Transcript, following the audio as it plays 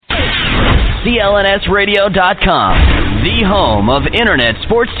CLNSradio.com, the home of Internet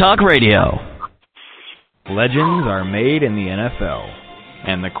Sports Talk Radio. Legends are made in the NFL,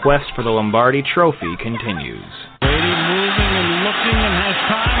 and the quest for the Lombardi Trophy continues. Brady moving and looking and has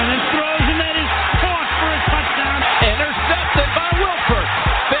time and then throws, and that is caught for a touchdown. Intercepted by Wilford.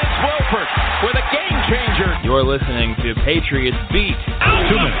 Vince Wilford with a game changer. You're listening to Patriots Beat.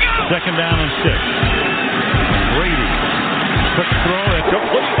 2 minutes, second down and 6. Brady, quick throw, and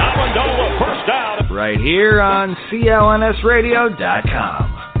Complete. Amendola, first down. Right here on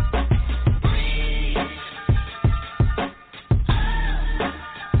CLNSradio.com.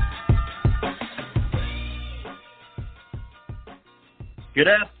 Good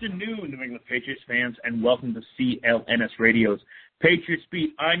afternoon, New England Patriots fans, and welcome to CLNS Radio's Patriots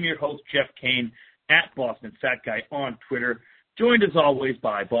Beat. I'm your host, Jeff Kane, at Boston Fat Guy on Twitter, joined as always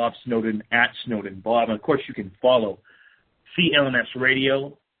by Bob Snowden, at Snowden Bob. And, of course, you can follow CLNS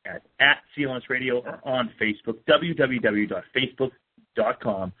Radio at CLNS Radio or on Facebook,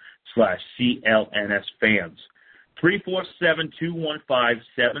 www.facebook.com/CLNS-fans.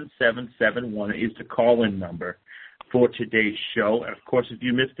 347-215-7771 is the call-in number for today's show. And, of course, if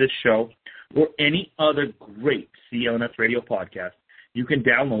you missed this show or any other great CLNS Radio podcast, you can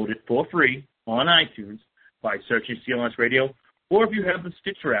download it for free on iTunes by searching CLNS Radio, or if you have the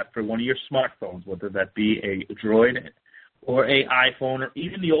Stitcher app for one of your smartphones, whether that be a Droid or a iPhone or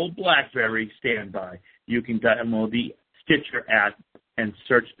even the old BlackBerry standby, you can download the Stitcher app and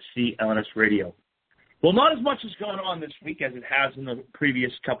search CLNS Radio. Well, not as much has gone on this week as it has in the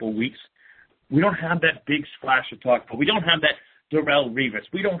previous couple of weeks. We don't have that big splash to talk about. We don't have that Darrelle Revis.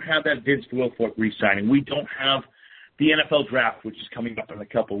 We don't have that Vince Wilfork re-signing. We don't have the NFL draft, which is coming up in a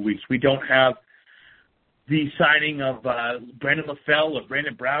couple of weeks. We don't have the signing of Brandon LaFell or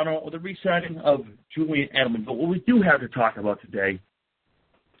Brandon Browner or the re-signing of Julian Edelman. But what we do have to talk about today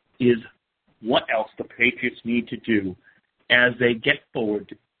is what else the Patriots need to do as they get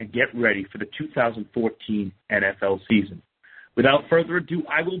forward and get ready for the 2014 NFL season. Without further ado,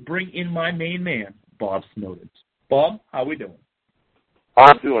 I will bring in my main man, Bob Snowden. Bob, how are we doing?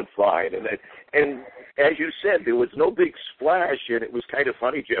 I'm doing fine. And as you said, there was no big splash, and it was kind of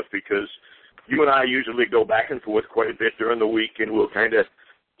funny, Jeff, because you and I usually go back and forth quite a bit during the week, and we'll kind of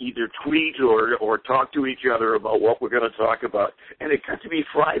either tweet or talk to each other about what we're going to talk about. And it got to be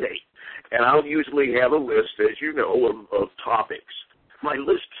Friday, and I'll usually have a list, as you know, of topics. My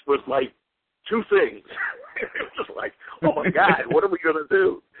list was like 2 things. It was like, oh, my God, what are we going to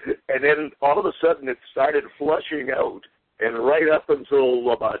do? And then all of a sudden it started flushing out. And right up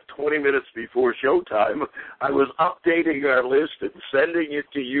until about 20 minutes before showtime, I was updating our list and sending it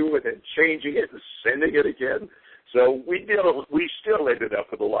to you and then changing it and sending it again. So we still ended up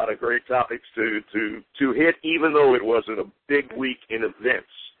with a lot of great topics to hit, even though it wasn't a big week in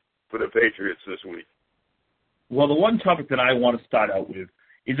events for the Patriots this week. Well, the one topic that I want to start out with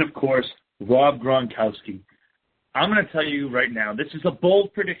is, of course, Rob Gronkowski. I'm going to tell you right now, this is a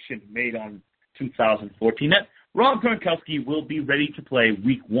bold prediction made on 2014, that Rob Gronkowski will be ready to play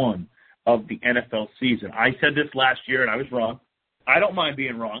week 1 of the NFL season. I said this last year, and I was wrong. I don't mind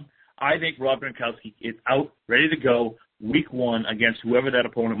being wrong. I think Rob Gronkowski is out, ready to go week 1 against whoever that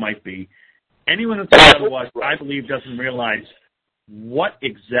opponent might be. Anyone who says otherwise, I believe, doesn't realize what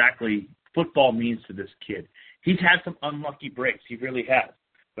exactly football means to this kid. He's had some unlucky breaks. He really has.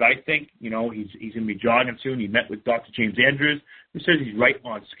 But I think, he's going to be jogging soon. He met with Dr. James Andrews, who says he's right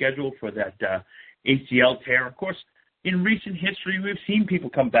on schedule for that ACL tear. Of course, in recent history, we've seen people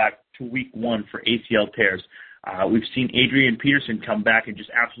come back to week 1 for ACL tears. We've seen Adrian Peterson come back and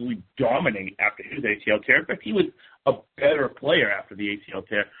just absolutely dominate after his ACL tear. In fact, he was a better player after the ACL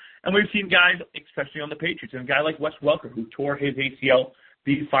tear. And we've seen guys, especially on the Patriots, and a guy like Wes Welker, who tore his ACL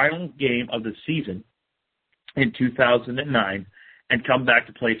the final game of the season in 2009, and come back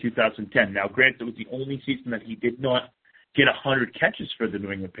to play 2010. Now, granted, it was the only season that he did not get 100 catches for the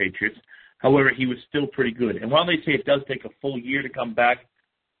New England Patriots. However, he was still pretty good. And while they say it does take a full year to come back,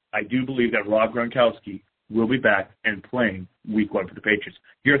 I do believe that Rob Gronkowski will be back and playing week 1 for the Patriots.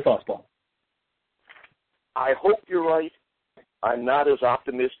 Your thoughts, Paul? I hope you're right. I'm not as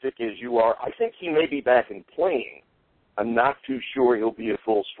optimistic as you are. I think he may be back and playing. I'm not too sure he'll be at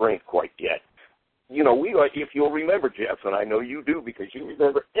full strength quite yet. If you'll remember, Jeff, and I know you do because you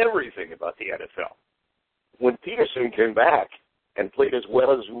remember everything about the NFL, when Peterson came back and played as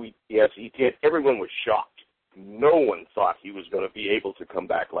well as he did, everyone was shocked. No one thought he was going to be able to come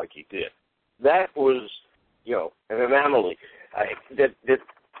back like he did. That was, an anomaly. That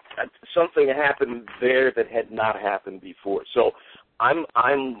something happened there that had not happened before. So I'm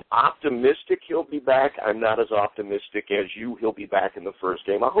optimistic he'll be back. I'm not as optimistic as you. He'll be back in the first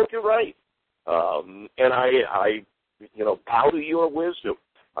game. I hope you're right. And I bow to your wisdom.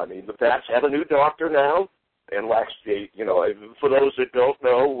 I mean, the Pats have a new doctor now, and last day, for those that don't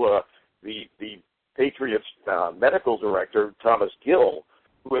know, the Patriots medical director, Thomas Gill,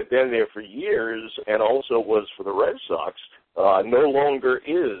 who had been there for years and also was for the Red Sox, no longer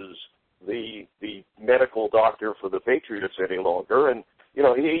is the medical doctor for the Patriots any longer. And,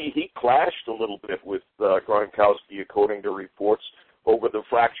 he clashed a little bit with Gronkowski, according to reports, over the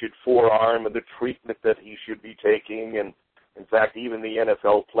fractured forearm and the treatment that he should be taking. And, in fact, even the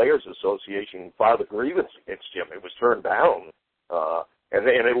NFL Players Association filed a grievance against him. It was turned down. And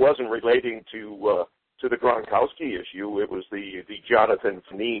it wasn't relating to the Gronkowski issue. It was the Jonathan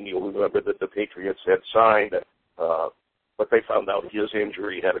Fanine, you'll remember, that the Patriots had signed. But they found out his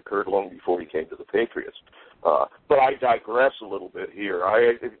injury had occurred long before he came to the Patriots. But I digress a little bit here.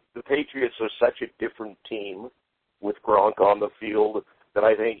 The Patriots are such a different team with Gronk on the field that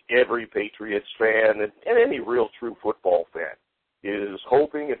I think every Patriots fan and any real true football fan is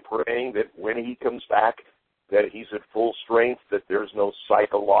hoping and praying that when he comes back, that he's at full strength, that there's no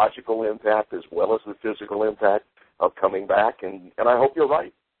psychological impact as well as the physical impact of coming back. And I hope you're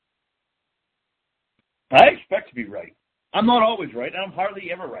right. I expect to be right. I'm not always right, and I'm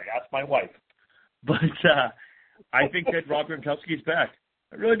hardly ever right. Ask my wife. But I think that Rob Gronkowski is back.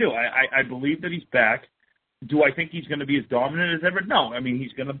 I really do. I believe that he's back. Do I think he's going to be as dominant as ever? No. I mean,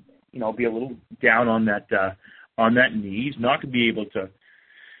 he's going to, be a little down on that knee. He's not going to be able to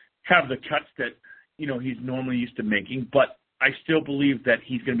have the cuts that, he's normally used to making. But I still believe that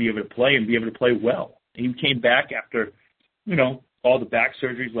he's going to be able to play and be able to play well. He came back after, all the back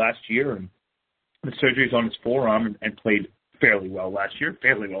surgeries last year and the surgeries on his forearm and played fairly well last year.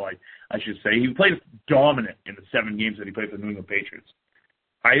 Fairly well, I should say. He played dominant in the 7 games that he played for the New England Patriots.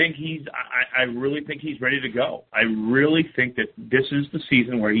 I think I really think he's ready to go. I really think that this is the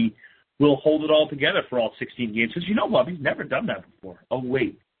season where he will hold it all together for all 16 games. Because Bob, he's never done that before. Oh,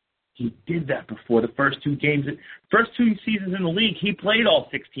 wait. He did that before the first 2 games. First 2 seasons in the league, he played all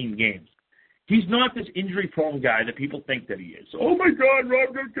 16 games. He's not this injury-prone guy that people think that he is. Oh, my God, Rob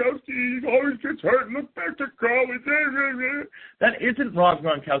Gronkowski, he always gets hurt. Look back to college. That isn't Rob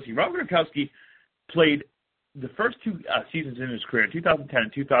Gronkowski. Rob Gronkowski played the first 2 seasons in his career, 2010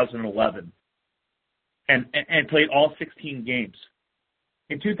 and 2011, and played all 16 games.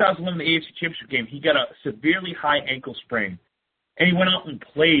 In 2011, the AFC Championship game, he got a severely high ankle sprain, and he went out and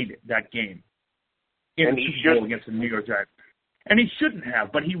played that game in the Super Bowl against the New York Giants. And he shouldn't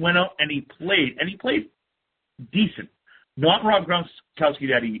have, but he went out and he played decent. Not Rob Gronkowski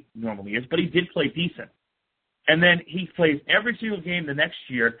that he normally is, but he did play decent. And then he plays every single game the next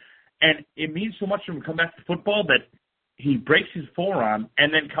year, and it means so much to him to come back to football that he breaks his forearm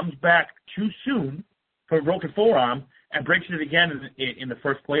and then comes back too soon from a broken forearm and breaks it again in the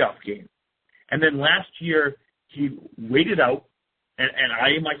first playoff game. And then last year, he waited out, and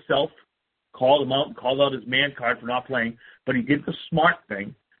I myself called him out and called out his man card for not playing, but he did the smart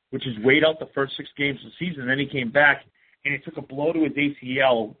thing, which is wait out the first 6 games of the season, and then he came back, and it took a blow to his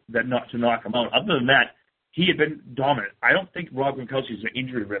ACL to knock him out. Other than that, he had been dominant. I don't think Rob Gronkowski is an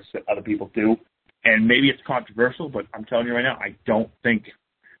injury risk that other people do, and maybe it's controversial, but I'm telling you right now, I don't think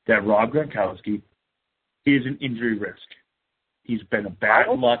that Rob Gronkowski is an injury risk. He's been a bad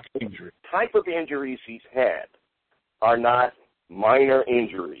luck injury. The type of injuries he's had are not minor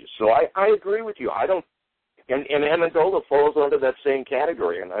injuries. So I agree with you. I don't, and Amendola falls under that same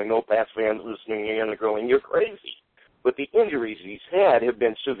category, and I know Pats fans listening in are going, you're crazy. But the injuries he's had have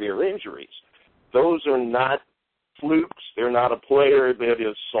been severe injuries. Those are not flukes. They're not a player that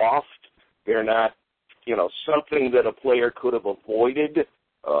is soft. They're not, something that a player could have avoided.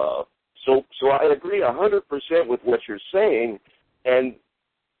 So I agree 100% with what you're saying, and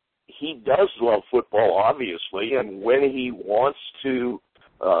he does love football, obviously, and when he wants to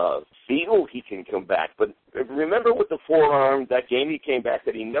feel he can come back. But remember with the forearm, that game he came back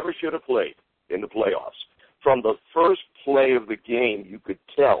that he never should have played in the playoffs. From the first play of the game, you could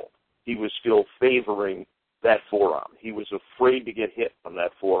tell he was still favoring that forearm. He was afraid to get hit on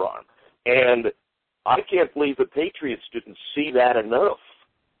that forearm. And I can't believe the Patriots didn't see that enough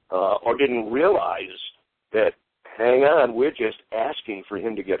or didn't realize that, hang on, we're just asking for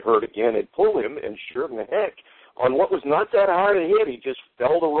him to get hurt again and pull him, and sure in the heck, on what was not that hard a hit, he just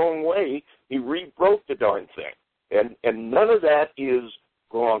fell the wrong way. He re-broke the darn thing. And none of that is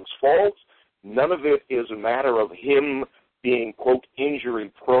Gronk's fault. None of it is a matter of him being, quote,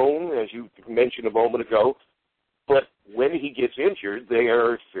 injury-prone, as you mentioned a moment ago. But when he gets injured, they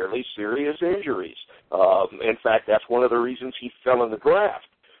are fairly serious injuries. In fact, that's one of the reasons he fell in the draft,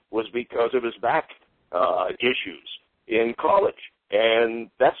 was because of his back issues in college. And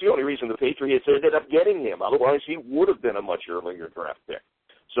that's the only reason the Patriots ended up getting him. Otherwise, he would have been a much earlier draft pick.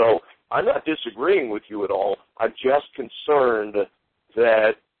 So I'm not disagreeing with you at all. I'm just concerned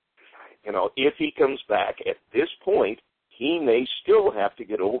that, if he comes back at this point, he may still have to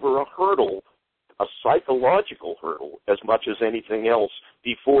get over a hurdle, a psychological hurdle, as much as anything else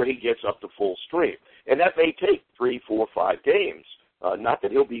before he gets up to full stream. And that may take 3, 4, 5 games. Not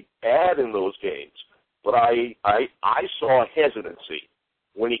that he'll be bad in those games, but I saw hesitancy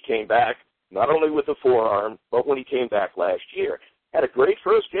when he came back, not only with the forearm, but when he came back last year. Had a great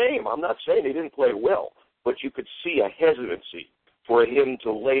first game. I'm not saying he didn't play well, but you could see a hesitancy for him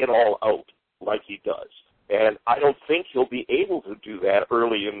to lay it all out like he does. And I don't think he'll be able to do that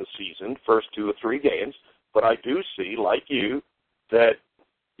early in the season, first 2 or 3 games, but I do see, like you, that,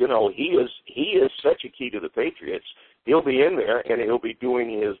 he is such a key to the Patriots. He'll be in there, and he'll be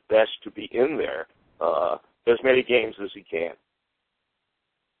doing his best to be in there as many games as he can.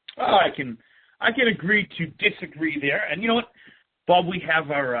 I can agree to disagree there. And you know what, Bob, we have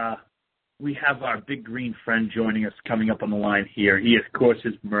our big green friend joining us coming up on the line here. He, of course,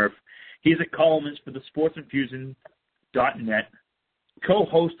 is Murph. He's a columnist for the SportsInfusion.net,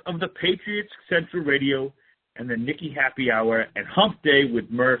 co-host of the Patriots Central Radio and the Nicky Happy Hour and Hump Day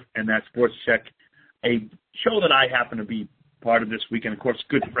with Murph and that Sports Check, a show that I happen to be part of this week, and, of course,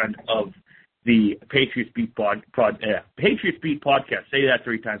 good friend of the Patriots Beat Patriots Beat podcast. Say that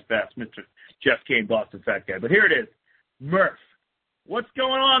 3 times fast, Mr. Jeff Kane, Boston Fat Guy. But here it is, Murph. What's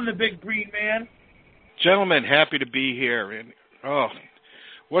going on, the big green man? Gentlemen, happy to be here. And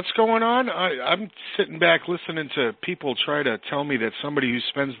what's going on? I'm sitting back listening to people try to tell me that somebody who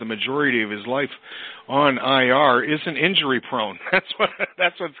spends the majority of his life on IR isn't injury prone. That's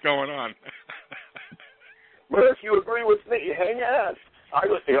what's going on. Murph, you agree with me? Hang on. I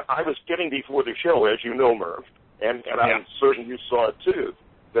was getting before the show, as you know, Murph, and I'm certain you saw it too,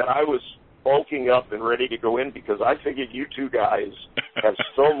 that I was bulking up and ready to go in because I figured you two guys have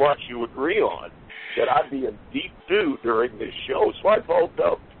so much you agree on that I'd be in deep doo during this show. So I bulked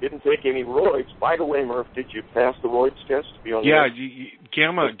up, didn't take any roids. By the way, Murph, did you pass the roids test to be on the air?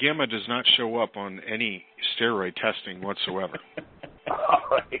 Gamma does not show up on any steroid testing whatsoever. All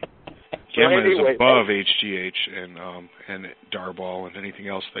right. Gamma is above HGH and Darball and anything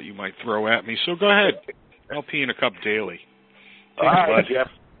else that you might throw at me. So go ahead. I'll pee in a cup daily. All right, Jeff.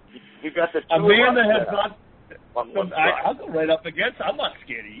 You got the two. A man that has not. I'll go right up against. I'm not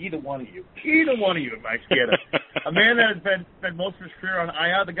scared of either one of you. Either one of you am I scared of. A man that has spent most of his career on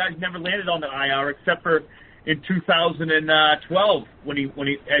IR. The guy's never landed on the IR except for in 2012 when he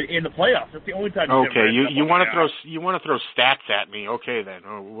in the playoffs. That's the only time. Okay, you want to throw stats at me? Okay, then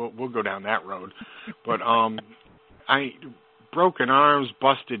we'll go down that road. But broken arms,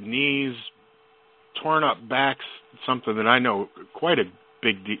 busted knees, torn up backs. Something that I know quite a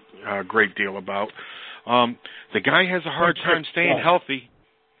great deal about. The guy has a hard time staying healthy.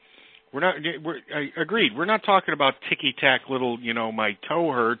 I agreed. We're not talking about ticky-tack little, my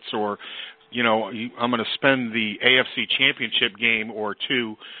toe hurts or, I'm going to spend the AFC Championship game or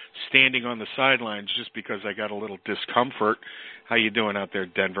 2 standing on the sidelines just because I got a little discomfort. How you doing out there,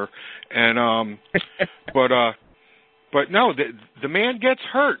 Denver? And but no, the man gets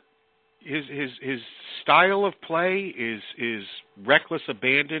hurt. His style of play is reckless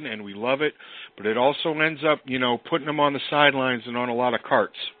abandon, and we love it. But it also ends up, putting him on the sidelines and on a lot of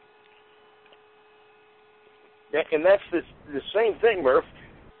carts. Yeah, and that's the same thing, Murph,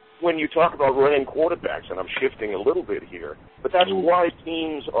 when you talk about running quarterbacks, and I'm shifting a little bit here. But that's why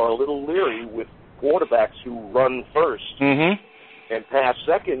teams are a little leery with quarterbacks who run first and pass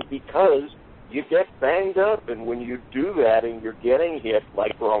second, because you get banged up, and when you do that and you're getting hit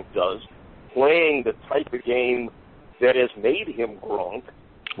like Gronk does, playing the type of game that has made him Gronk,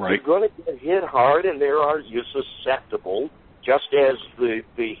 right, you're going to get hit hard, and you're susceptible, just as the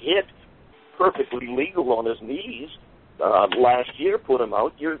hit perfectly legal on his knees last year put him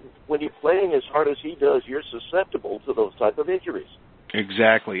out. When you're playing as hard as he does, you're susceptible to those type of injuries.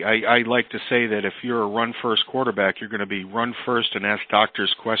 Exactly. I like to say that if you're a run-first quarterback, you're going to be run first and ask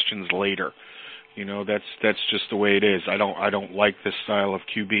doctors questions later. That's just the way it is. I don't like this style of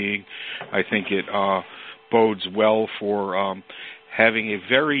QBing. I think it bodes well for having a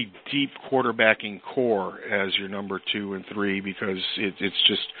very deep quarterbacking core as your number 2 and 3, because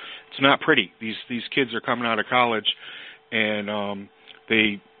it's not pretty. These kids are coming out of college, and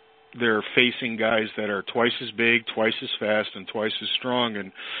they're facing guys that are twice as big, twice as fast, and twice as strong.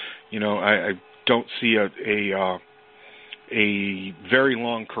 And I don't see a very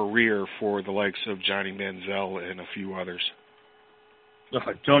long career for the likes of Johnny Manziel and a few others.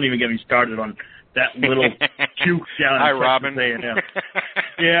 Don't even get me started on that little puke down Hi, in Robin. Texas A&M.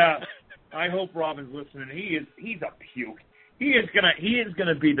 Yeah, I hope Robin's listening. He's a puke. He is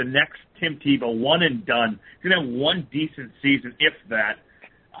gonna be the next Tim Tebow, one and done. He's gonna have one decent season, if that.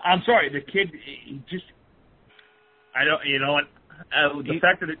 I'm sorry, the kid. I don't. You know what? The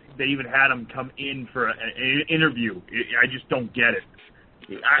fact that they even had him come in for an interview, I just don't get it.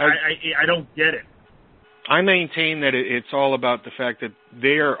 I don't get it. I maintain that it's all about the fact that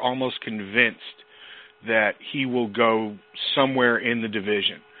they are almost convinced that he will go somewhere in the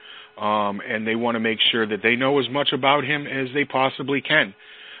division. And they want to make sure that they know as much about him as they possibly can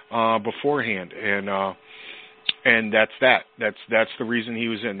beforehand. And that's that. That's the reason he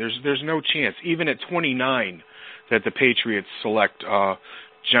was in. There's no chance, even at 29, that the Patriots select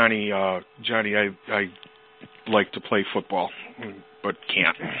Johnny. Johnny, I like to play football, but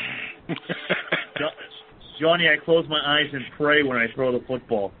can't. Johnny, I close my eyes and pray when I throw the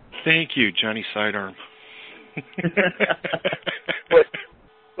football. Thank you, Johnny Sidearm.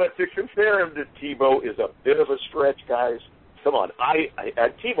 But to compare him to Tebow is a bit of a stretch, guys. Come on,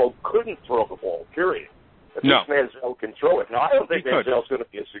 Tebow couldn't throw the ball, period. But No. This Manziel can throw it. Now, I don't think Manziel's going to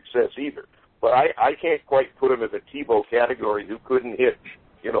be a success either. But I can't quite put him in the Tebow category who couldn't hit,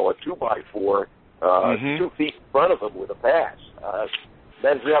 a 2x4 2 feet in front of him with a pass.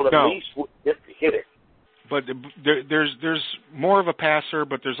 Manziel at least would hit it. But there's more of a passer,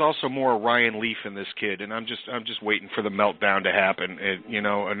 but there's also more Ryan Leaf in this kid, and I'm just waiting for the meltdown to happen.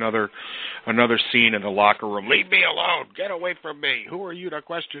 Another scene in the locker room. Leave me alone. Get away from me. Who are you to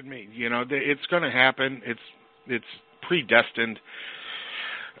question me? It's going to happen. It's predestined.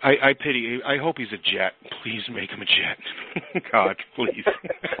 I pity. I hope he's a Jet. Please make him a Jet. God, please.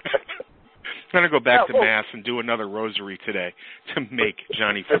 I'm going to go back to Mass and do another rosary today to make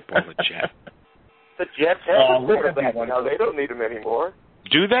Johnny Football a Jet. The Jets have a quarterback now. They don't need him anymore.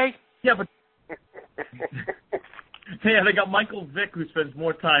 Do they? Yeah, but they got Michael Vick, who spends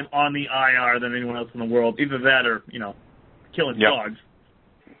more time on the IR than anyone else in the world. Either that or killing dogs.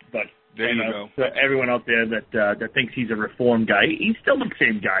 But there you go. So everyone out there that thinks he's a reformed guy, he's still the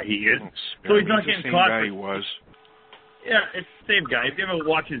same guy he is. So he's not getting caught. Guy he was. Yeah, it's the same guy. If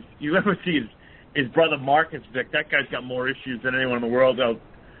you ever see his brother Marcus Vick, that guy's got more issues than anyone in the world out.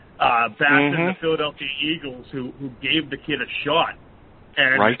 Back in the Philadelphia Eagles, who gave the kid a shot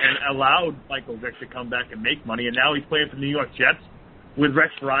and allowed Michael Vick to come back and make money, and now he's playing for the New York Jets with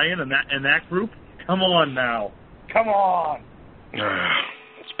Rex Ryan and that group. Come on now, come on.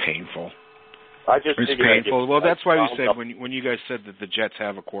 It's painful. It's painful. Well, that's why we said when you guys said that the Jets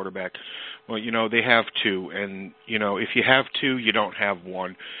have a quarterback, well, they have two, and if you have two, you don't have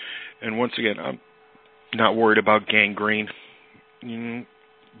one. And once again, I'm not worried about gangrene.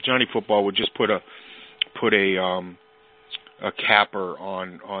 Johnny Football would just put a capper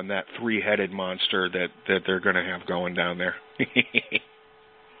on that three-headed monster that they're going to have going down there.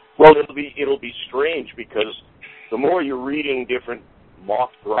 Well, it'll be strange because the more you're reading different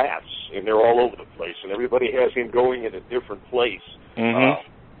mock drafts, and they're all over the place, and everybody has him going in a different place.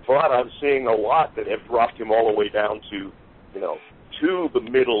 But I'm seeing a lot that have dropped him all the way down to the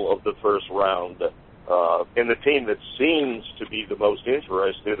middle of the first round. And the team that seems to be the most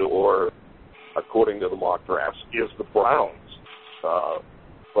interested, or according to the mock drafts, is the Browns.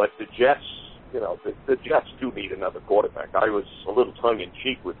 But the Jets, the Jets do need another quarterback. I was a little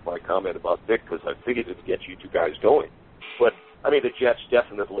tongue-in-cheek with my comment about Vick because I figured it'd get you two guys going. But, the Jets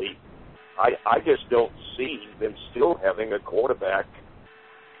definitely, I just don't see them still having a quarterback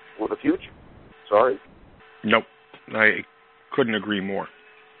for the future. Sorry. Nope. I couldn't agree more.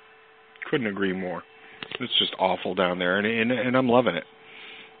 It's just awful down there, and I'm loving it.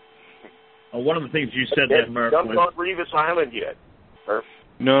 One of the things you said there, Murph, was... not Revis Island yet, Murph?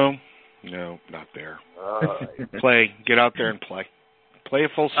 No, not there. Get out there and play. Play a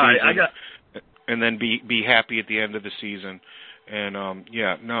full season, and then be happy at the end of the season. And,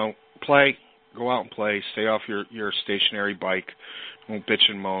 play. Go out and play. Stay off your stationary bike. Don't bitch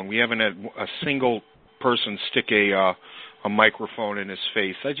and moan. We haven't had a single person stick a microphone in his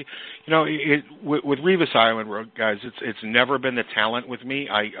face. With Revis Island, guys, it's never been the talent with me.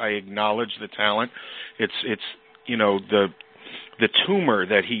 I acknowledge the talent. It's the tumor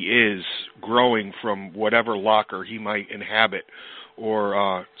that he is growing from whatever locker he might inhabit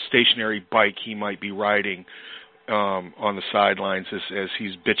or stationary bike he might be riding on the sidelines as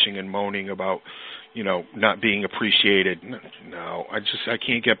he's bitching and moaning about not being appreciated. No, I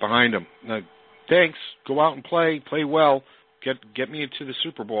can't get behind him. Thanks. Go out and play well. Get me into the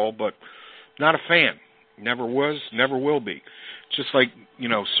Super Bowl, but not a fan. Never was, never will be. Just like,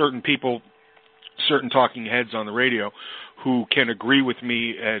 certain people, certain talking heads on the radio who can agree with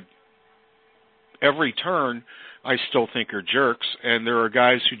me every turn I still think are jerks, and there are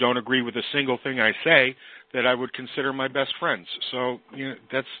guys who don't agree with a single thing I say that I would consider my best friends. So,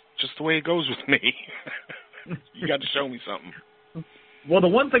 that's just the way it goes with me. You got to show me something. Well, the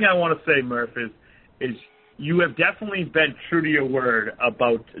one thing I want to say, Murph, is you have definitely been true to your word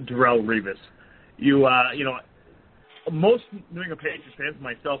about Darrelle Revis. Most New England Patriots fans,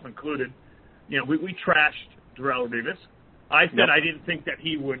 myself included, we trashed Darrelle Revis. I said I didn't think that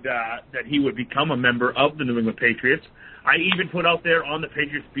he would become a member of the New England Patriots. I even put out there on the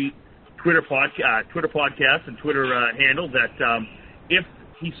Patriots Beat Twitter podcast and Twitter handle that if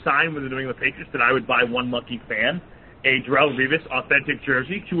he signed with the New England Patriots, that I would buy one lucky fan a Darrelle Revis authentic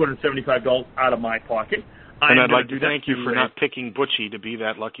jersey, $275 out of my pocket. And I'd like to thank you for not picking Butchie to be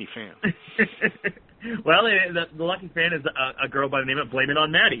that lucky fan. Well, the lucky fan is a girl by the name of Blame It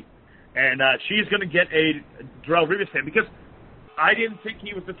on Maddie. And she's going to get a Darrelle Revis fan because I didn't think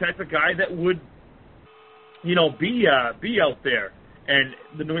he was the type of guy that would, be out there. And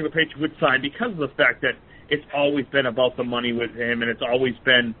the New England Patriots would sign because of the fact that it's always been about the money with him, and it's always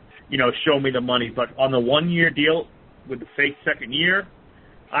been, show me the money. But on the 1-year deal with the fake second year,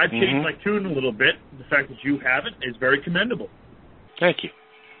 I've changed my tune a little bit. The fact that you haven't is very commendable. Thank you.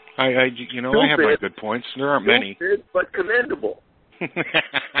 I have my good points. There aren't many. Stupid, but commendable. I'm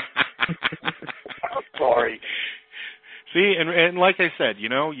sorry. See, and like I said,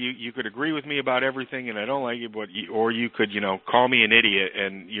 you could agree with me about everything, and I don't like it, or you could, call me an idiot,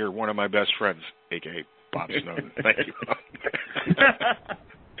 and you're one of my best friends, a.k.a. Bob Snowden. Thank you.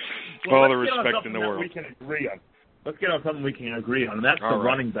 All the respect in the world. We can agree on. Let's get on something we can agree on, and that's the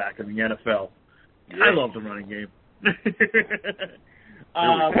running back in the NFL. Yeah. I love the running game.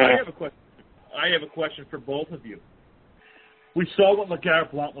 I have a question for both of you. We saw what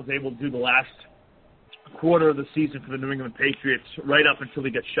LeGarrette Blount was able to do the last quarter of the season for the New England Patriots, right up until he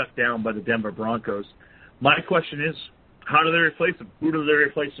got shut down by the Denver Broncos. My question is, how do they replace him? Who do they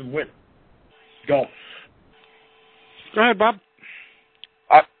replace him with? Go ahead, Bob.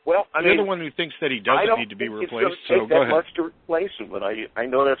 You're the one who thinks that he doesn't need to be replaced, so go ahead. I don't think it's going to take that much to replace him, but I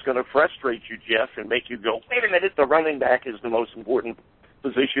know that's going to frustrate you, Jeff, and make you go, wait a minute, the running back is the most important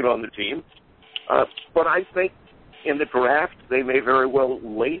position on the team. But I think in the draft, they may very well,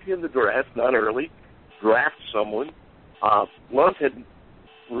 late in the draft, not early, draft someone. Blount had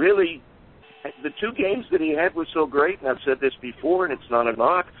really, the 2 games that he had were so great, and I've said this before, and it's not a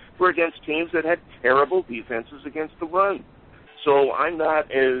knock, were against teams that had terrible defenses against the run. So I'm not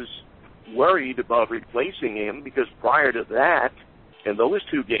as worried about replacing him because prior to that, in those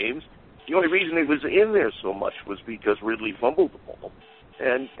 2 games, the only reason he was in there so much was because Ridley fumbled the ball.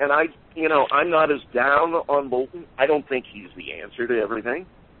 And I'm not as down on Bolton. I don't think he's the answer to everything.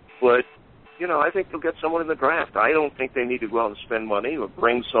 But, I think they'll get someone in the draft. I don't think they need to go out and spend money or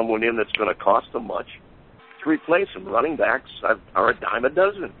bring someone in that's going to cost them much to replace him. Running backs are a dime a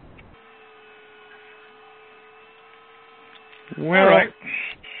dozen. Well, right.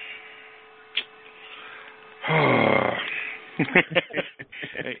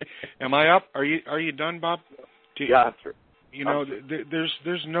 Hey, am I up? Are you done, Bob? Yeah, sure.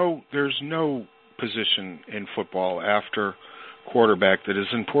 There's no position in football after quarterback that is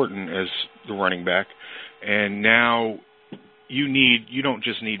important as the running back, and now you don't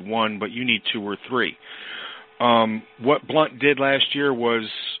just need one, but you need 2 or 3. What Blount did last year was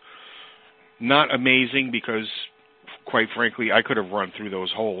not amazing because, quite frankly, I could have run through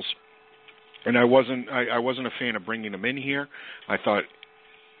those holes, and I wasn't a fan of bringing him in here. I thought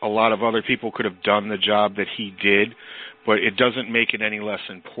a lot of other people could have done the job that he did, but it doesn't make it any less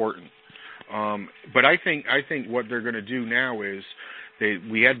important. But I think what they're going to do now is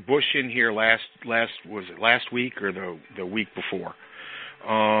we had Bush in here last week or the week before.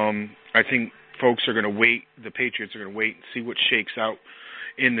 I think folks are going to wait. The Patriots are going to wait and see what shakes out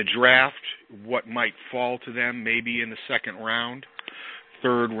in the draft, what might fall to them, maybe in the 2nd round,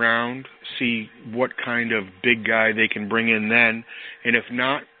 3rd round, see what kind of big guy they can bring in then, and if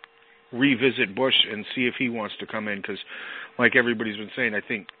not, revisit Bush and see if he wants to come in, because like everybody's been saying, I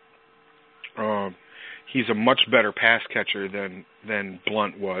think he's a much better pass catcher than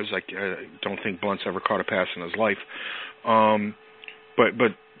Blount was. I don't think Blount's ever caught a pass in his life.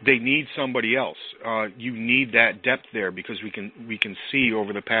 But they need somebody else. You need that depth there because we can see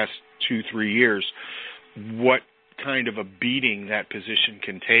over the past 2-3 years what kind of a beating that position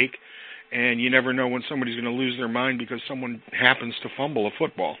can take, and you never know when somebody's going to lose their mind because someone happens to fumble a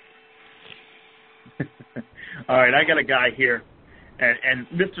football. All right, I got a guy here, and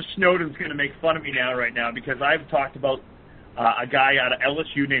Mr. Snowden's going to make fun of me right now because I've talked about a guy out of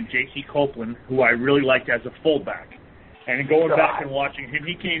LSU named J.C. Copeland who I really liked as a fullback. And going back and watching him,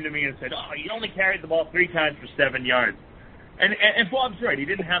 he came to me and said, "Oh, he only carried the ball 3 times for 7 yards." And Bob's right. He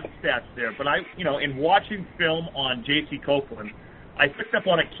didn't have the stats there. But in watching film on J.C. Copeland, I picked up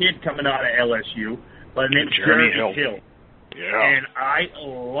on a kid coming out of LSU by the name of Jeremy Hill. Yeah. And I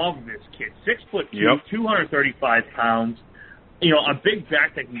love this kid. 6'2", Yep. 235 pounds. A big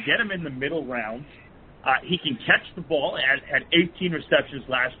back that can get him in the middle rounds. He can catch the ball. Had 18 receptions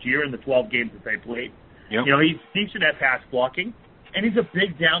last year in the 12 games that they played. Yep. He's decent at pass blocking, and he's a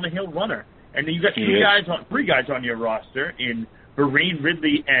big down the hill runner. And then you got three guys on your roster in Vereen,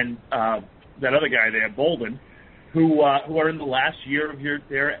 Ridley, and that other guy there, Bolden, who are in the last year of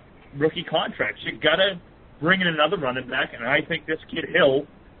their rookie contracts. You got to bring in another running back, and I think this kid Hill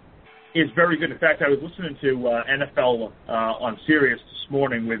is very good. In fact, I was listening to NFL on Sirius this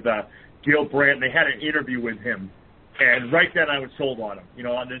morning with Gil Brandt. They had an interview with him, and right then I was sold on him.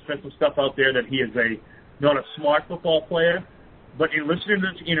 There's been some stuff out there that he is not a smart football player, but in listening to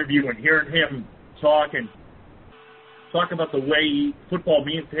this interview and hearing him talk about the way football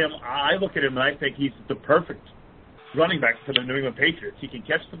means to him, I look at him and I think he's the perfect running back for the New England Patriots. He can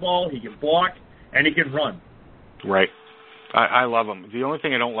catch the ball, he can block, and he can run. Right. I love him. The only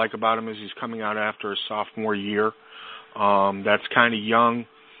thing I don't like about him is he's coming out after his sophomore year. That's kind of young.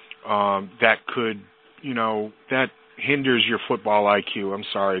 That could, that hinders your football IQ. I'm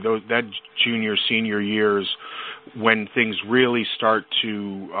sorry. That junior, senior years when things really start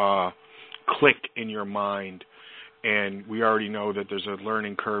to click in your mind. And we already know that there's a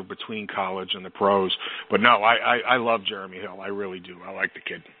learning curve between college and the pros. But no, I love Jeremy Hill. I really do. I like the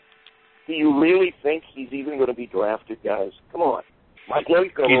kid. Do you really think he's even going to be drafted, guys? Come on. Mike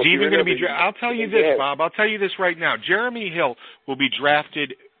Elko. He's even going to be drafted. I'll tell you this, Bob. I'll tell you this right now. Jeremy Hill will be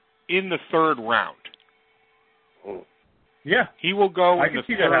drafted in the 3rd round. Yeah. He will go in the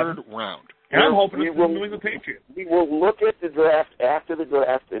 3rd round. And I'm hoping it's the New England Patriots. We will look at the draft after the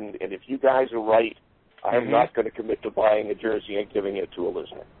draft, and if you guys are right, I am not going to commit to buying a jersey and giving it to a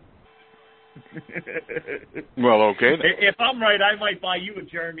listener. Well, okay. If I'm right, I might buy you a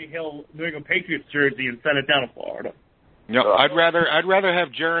Jeremy Hill New England Patriots jersey and send it down to Florida. No, I'd rather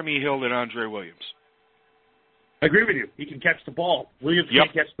have Jeremy Hill than Andre Williams. I agree with you. He can catch the ball. Williams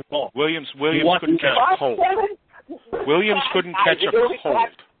can't catch the ball. Williams couldn't catch a hold. Williams couldn't catch a hold.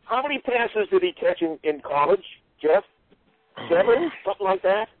 How many passes did he catch in college, Jeff? 7? Something like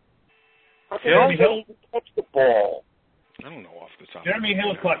that? Jeremy Hill catch the ball. I don't know off the top. Jeremy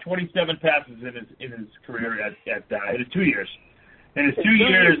Hill caught 27 passes in his career in his 2 years. In his 2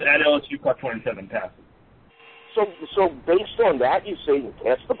 years at LSU, caught 27 passes. So based on that, you say he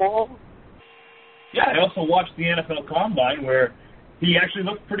catch the ball? Yeah, I also watched the NFL Combine where he actually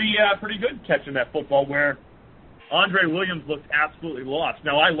looked pretty good catching that football. Where Andre Williams looked absolutely lost.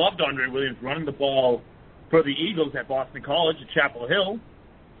 Now I loved Andre Williams running the ball for the Eagles at Boston College at Chapel Hill,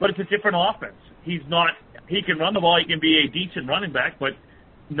 but it's a different offense. He can run the ball, he can be a decent running back, but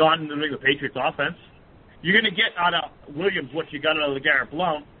not in the New England Patriots offense. You're going to get out of Williams what you got out of LeGarrette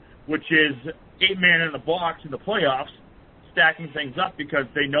Blount, which is 8-man in the box in the playoffs, stacking things up because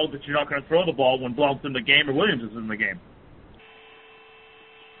they know that you're not going to throw the ball when Blount's in the game or Williams is in the game.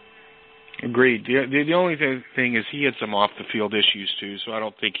 Agreed. The only thing is he had some off-the-field issues, too, so I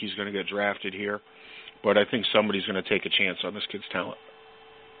don't think he's going to get drafted here. But I think somebody's going to take a chance on this kid's talent.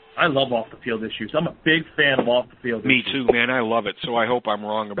 I love off-the-field issues. I'm a big fan of off-the-field issues. Me too, man. I love it. So I hope I'm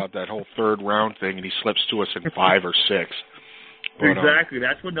wrong about that whole 3rd round thing, and he slips to us in 5 or 6. But, exactly.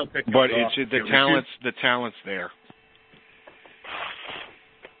 That's when they'll pick up. But it's the talent's there.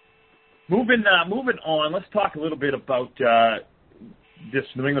 Moving on, let's talk a little bit about this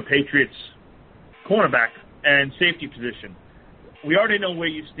New England Patriots cornerback and safety position. We already know where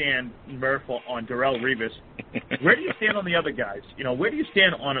you stand, Murph, on Darrelle Revis. Where do you stand on the other guys? Where do you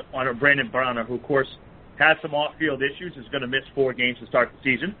stand on a Brandon Browner, who, of course, has some off-field issues, is going to miss 4 games to start the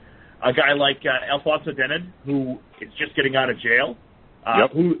season? A guy like Alfonso Denon, who is just getting out of jail,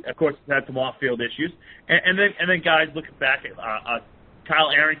 who, of course, has had some off-field issues. And then guys looking back at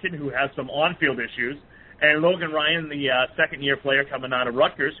Kyle Arrington, who has some on-field issues, and Logan Ryan, the second-year player coming out of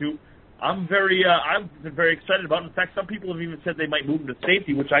Rutgers, who I've been very excited about. In fact, some people have even said they might move him to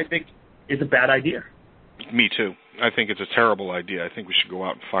safety, which I think is a bad idea. Me too. I think it's a terrible idea. I think we should go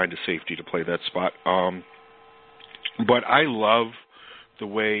out and find a safety to play that spot. But I love the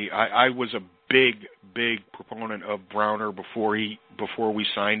way I was a big proponent of Browner before we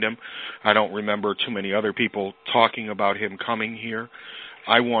signed him. I don't remember too many other people talking about him coming here.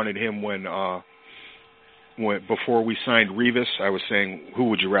 I wanted him when before we signed Revis. I was saying, who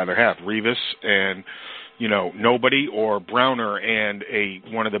would you rather have, Revis and nobody, or Browner and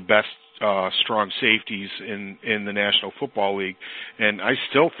one of the best strong safeties in the National Football League, and I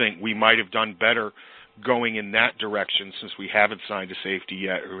still think we might have done better going in that direction since we haven't signed a safety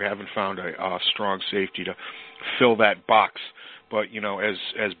yet, or we haven't found a strong safety to fill that box. But,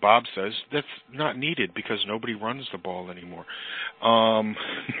 as Bob says, that's not needed because nobody runs the ball anymore. I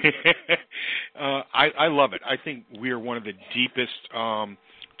love it. I think we are one of the deepest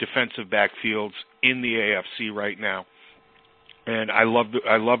defensive backfields in the AFC right now. And I love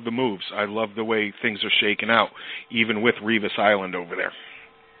the moves. I love the way things are shaking out, even with Revis Island over there.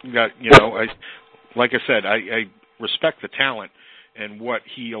 Like I said, I respect the talent and what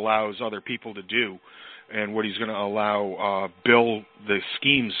he allows other people to do, and what he's going to allow Bill, the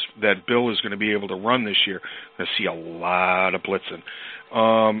schemes that Bill is going to be able to run this year. I see a lot of blitzing.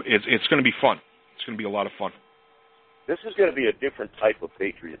 It's going to be fun. It's going to be a lot of fun. This is going to be a different type of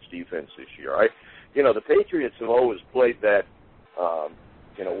Patriots defense this year. The Patriots have always played that.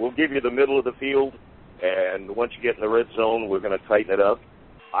 We'll give you the middle of the field, and once you get in the red zone, we're going to tighten it up.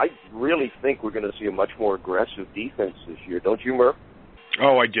 I really think we're going to see a much more aggressive defense this year. Don't you, Murph?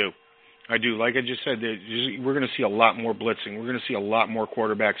 Oh, I do. Like I just said, we're going to see a lot more blitzing. We're going to see a lot more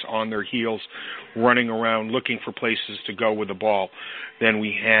quarterbacks on their heels, running around, looking for places to go with the ball than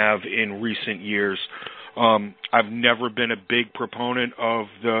we have in recent years. I've never been a big proponent of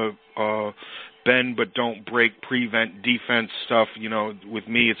the bend but don't break, prevent defense stuff. With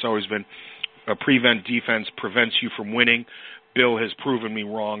me, it's always been a prevent defense prevents you from winning. Bill has proven me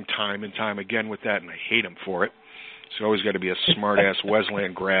wrong time and time again with that, and I hate him for it. So always got to be a smart-ass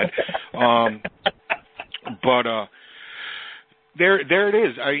Wesleyan grad. But there it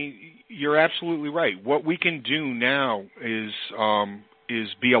is. You're absolutely right. What we can do now is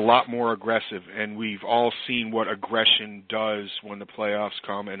be a lot more aggressive, and we've all seen what aggression does when the playoffs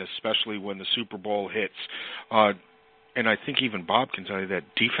come, and especially when the Super Bowl hits. And I think even Bob can tell you that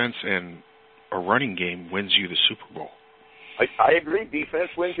defense and a running game wins you the Super Bowl. I agree. Defense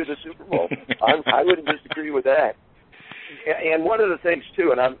wins you the Super Bowl. I wouldn't disagree with that. And one of the things,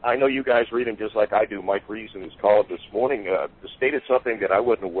 too, and I know you guys read him just like I do, Mike Reese in his column this morning stated something that I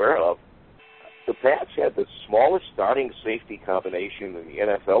wasn't aware of. The Pats had the smallest starting safety combination in the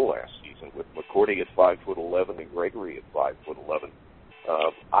NFL last season, with McCourty at 5'11" and Gregory at 5'11".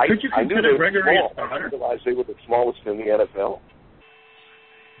 Could you consider Gregory a starter? I didn't realize they were the smallest in the NFL.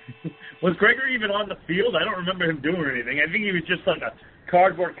 Was Gregory even on the field? I don't remember him doing anything. I think he was just like a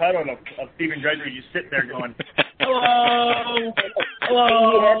cardboard cutout of Stephen Gregory. You sit there going, hello,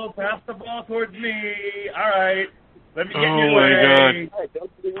 pass the ball towards me. All right, let me get your way. Oh, my God.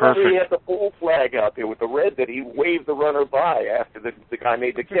 Don't you remember he had the full flag out there with the red that he waved the runner by after the guy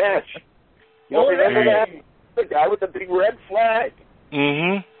made the catch? You don't remember that? The guy with the big red flag.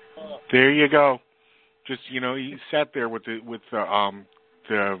 Mm-hmm. There you go. Just, he sat there with the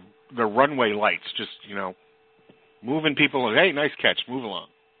runway lights, just, moving people. Hey, nice catch, move along.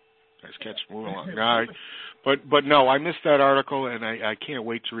 Nice catch, move along. But no, I missed that article, and I can't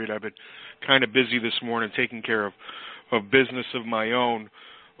wait to read it. I've been kind of busy this morning taking care of business of my own,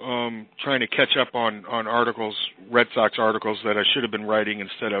 trying to catch up on articles, Red Sox articles that I should have been writing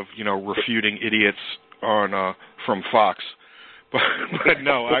instead of, refuting idiots from Fox. But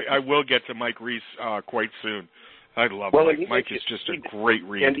no, I will get to Mike Reese quite soon. I love Mike. Mike is just a great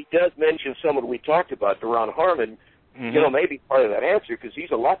read. And he does mention someone we talked about, Daron Harmon, maybe part of that answer, because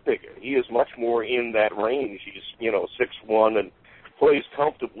he's a lot bigger. He is much more in that range. He's, 6'1", and plays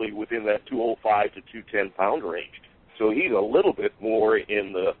comfortably within that 205 to 210-pound range. So he's a little bit more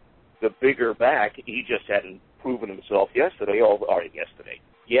in the bigger back. He just hadn't proven himself yet.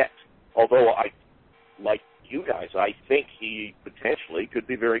 Although, like you guys, I think he potentially could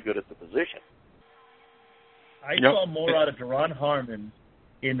be very good at the position. I saw more out of Daron Harmon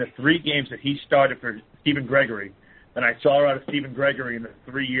in the 3 games that he started for Stephen Gregory than I saw out of Stephen Gregory in the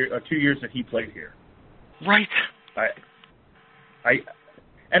 2 years that he played here. Right.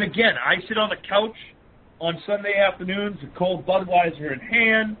 And again, I sit on the couch on Sunday afternoons, a cold Budweiser in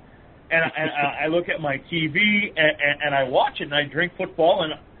hand, and I look at my TV and I watch it and I drink football,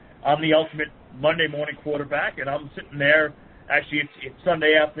 and I'm the ultimate Monday morning quarterback, and I'm sitting there. Actually, it's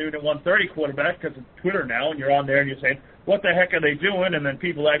Sunday afternoon at 1:30 quarterback because of Twitter now, and you're on there and you're saying, what the heck are they doing? And then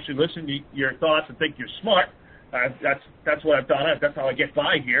people actually listen to your thoughts and think you're smart. That's what I've done. That's how I get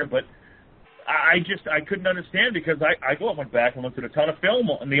by here. But I couldn't understand, because I went back and looked at a ton of film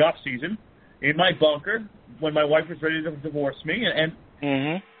in the off season in my bunker when my wife was ready to divorce me,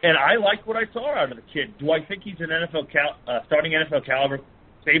 and I liked what I saw out of the kid. Do I think he's an starting NFL caliber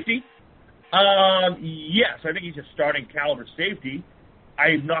safety? Yes, I think he's a starting caliber safety.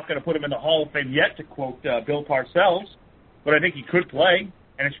 I'm not going to put him in the Hall of Fame yet, to quote Bill Parcells, but I think he could play,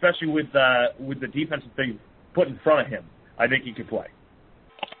 and especially with the defense that they put in front of him, I think he could play.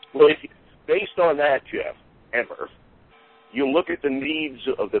 Well, based on that, Jeff and Murph, you look at the needs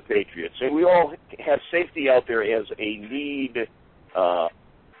of the Patriots, and we all have safety out there as a need,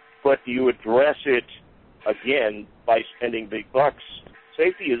 but do you address it, again, by spending big bucks?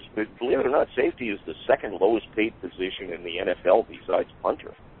 Safety is, believe it or not, safety is the second lowest paid position in the NFL besides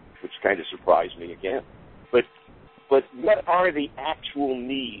punter, which kind of surprised me again. But what are the actual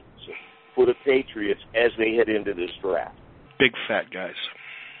needs for the Patriots as they head into this draft? Big fat guys.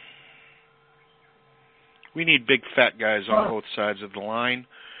 We need big fat guys on both sides of the line,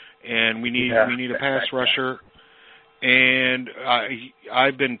 and we need a pass rusher. And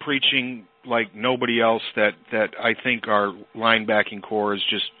I've been preaching like nobody else that I think our linebacking core is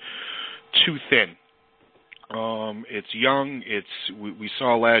just too thin. It's young. We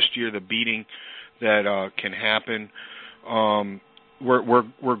saw last year the beating that can happen.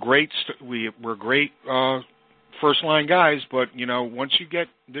 We're great. We're great first line guys, but once you get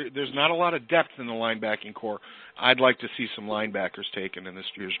there's not a lot of depth in the linebacking core. I'd like to see some linebackers taken in this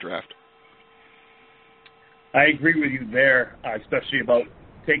year's draft. I agree with you there, especially about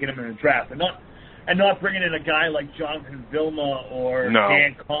taking him in the draft and not bringing in a guy like Jonathan Vilma or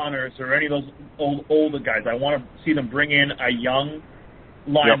Dan Connors or any of those older guys. I want to see them bring in a young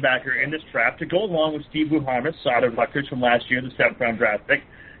linebacker in this draft to go along with Steve Buharmis, out of Rutgers from last year, the 7th-round draft pick.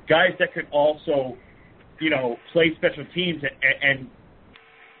 Guys that could also, play special teams and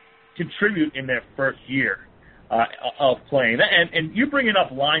contribute in their first year of playing. And you bringing up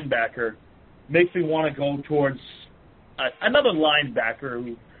linebacker makes me want to go towards another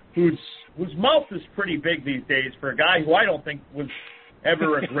linebacker whose mouth is pretty big these days for a guy who I don't think was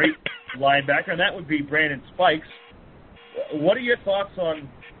ever a great linebacker, and that would be Brandon Spikes. What are your thoughts on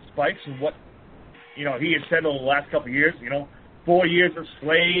Spikes and what he has said over the last couple of years? 4 years a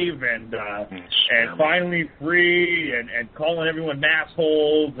slave and finally free and calling everyone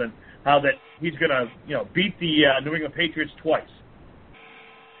massholes and how that he's going to beat the New England Patriots twice.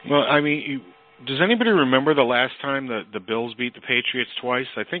 Well, I mean, does anybody remember the last time the Bills beat the Patriots twice?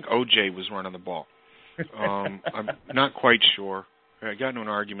 I think O.J. was running the ball. I'm not quite sure. I got into an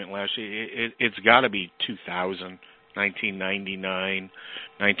argument last year. It's got to be 2000, 1999,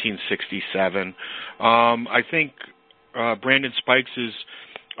 1967. I think Brandon Spikes is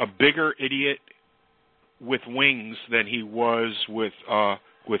a bigger idiot with wings than he was with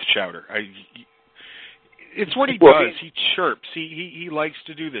Chowder. It's what he does. He chirps. He likes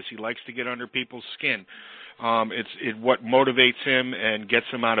to do this. He likes to get under people's skin. It's what motivates him and gets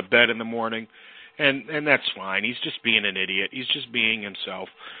him out of bed in the morning, and that's fine. He's just being an idiot. He's just being himself.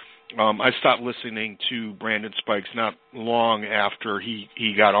 I stopped listening to Brandon Spikes not long after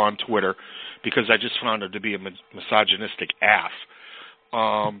he got on Twitter because I just found him to be a misogynistic ass.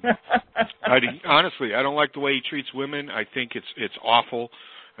 Honestly, I don't like the way he treats women. I think it's awful.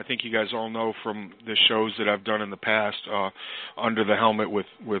 I think you guys all know from the shows that I've done in the past, Under the Helmet with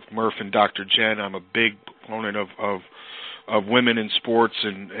Murph and Dr. Jen, I'm a big proponent of women in sports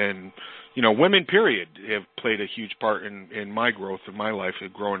and women, period, have played a huge part in my growth in my life,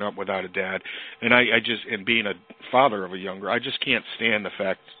 growing up without a dad. And and being a father of a younger, I just can't stand the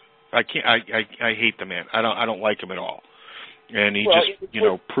fact, I hate the man. I don't like him at all. And he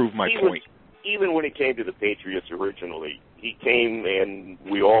proved my point. Even when he came to the Patriots originally, he came, and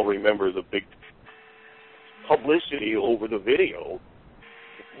we all remember the big publicity over the video,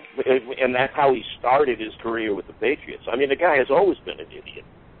 and that's how he started his career with the Patriots. I mean, the guy has always been an idiot.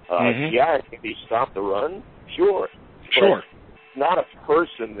 Yeah, if he stopped the run, sure. But not a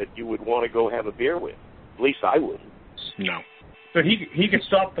person that you would want to go have a beer with. At least I wouldn't. No. So he could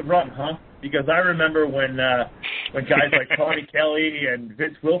stop the run, huh? Because I remember when guys like Tony Kelly and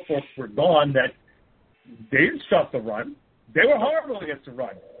Vince Wilfork were gone, that they didn't stop the run. They were horrible against the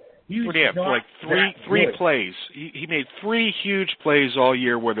run. Like three plays. He made 3 huge plays all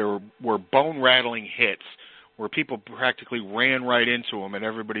year where there were bone-rattling hits, where people practically ran right into him, and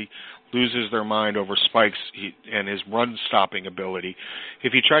everybody loses their mind over Spikes and his run-stopping ability.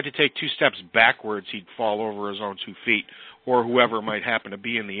 If he tried to take 2 steps backwards, he'd fall over his own 2 feet, or whoever might happen to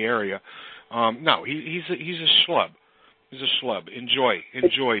be in the area. No, he's a schlub. He's a schlub.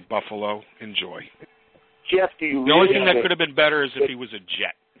 Enjoy, Buffalo. Enjoy. Jeff, do you the only thing that could have been better is if he was a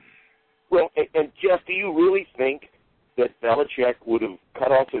Jet. Well, and Jeff, do you really think that Belichick would have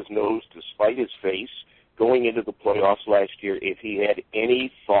cut off his nose to spite his face going into the playoffs last year if he had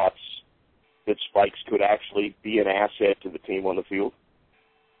any thoughts that Spikes could actually be an asset to the team on the field?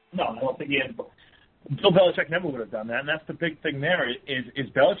 No, I don't think he had. Bill Belichick never would have done that, and that's the big thing there is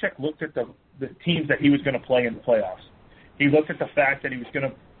Belichick looked at the teams that he was going to play in the playoffs. He looked at the fact that he was going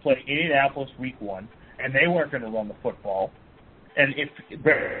to play Indianapolis week 1, and they weren't going to run the football. And if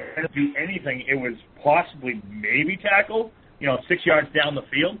they're going to do anything, it was possibly maybe tackle, 6 yards down the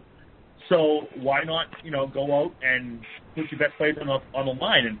field. So why not, go out and put your best players on the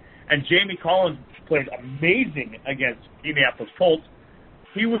line? And Jamie Collins played amazing against Indianapolis Colts.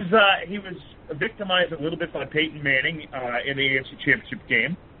 He was victimized a little bit by Peyton Manning in the AFC Championship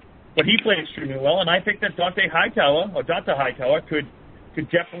game, but he played extremely well. And I think that Dante Hightower could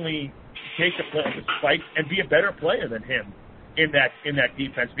definitely take the play of the spike and be a better player than him in that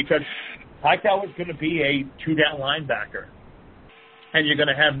defense, because Hightower is going to be a 2-down linebacker, and you're going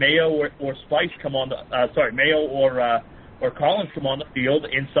to have Mayo or Spice come on Mayo or Collins come on the field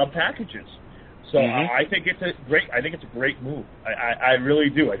in sub packages. So I think it's a great move. I really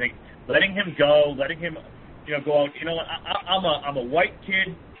do. I think letting him go out. I'm a white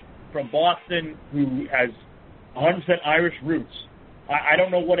kid from Boston who has 100% Irish roots. I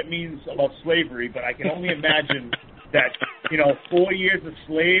don't know what it means about slavery, but I can only imagine that 4 years of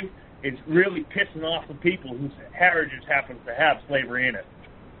slave is really pissing off the people whose heritage happens to have slavery in it.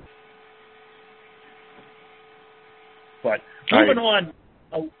 But moving on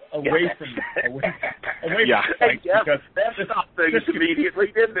away from Spike, because that stopped things immediately,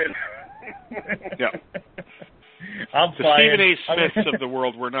 didn't it? Yeah. I'm the fine. Stephen A. Smiths of the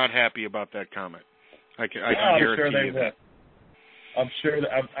world were not happy about that comment. I can guarantee you that. I'm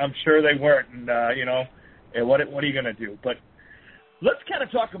sure they weren't, and what are you going to do? But let's kind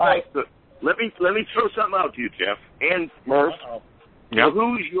of talk about. Right, so let me throw something out to you, Jeff and Murph. Yeah. So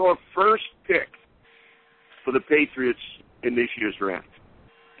who's your first pick for the Patriots in this year's draft?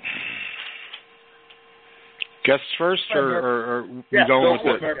 Guests first, or we going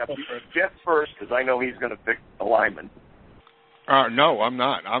with it? Jeff first, because I know he's going to pick a lineman. No, I'm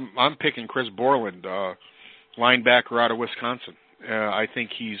not. I'm picking Chris Borland, linebacker out of Wisconsin. I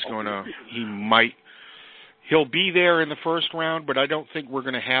think he'll be there in the first round, but I don't think we're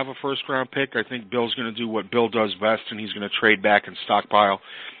going to have a first-round pick. I think Bill's going to do what Bill does best, and he's going to trade back and stockpile.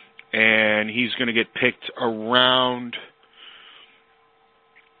 And he's going to get picked around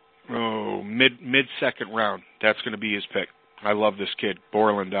mid-second round. That's going to be his pick. I love this kid,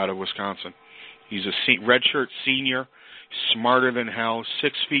 Borland out of Wisconsin. He's a redshirt senior, smarter than hell,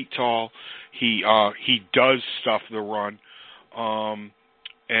 6 feet tall. He does stuff the run.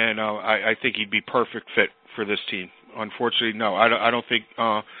 And I think he'd be perfect fit for this team. Unfortunately, no, I don't think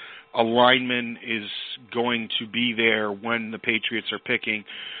a lineman is going to be there when the Patriots are picking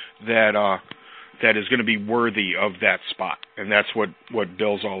that is going to be worthy of that spot, and that's what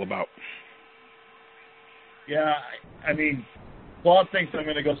Bill's all about. Yeah, I mean, Claude thinks I'm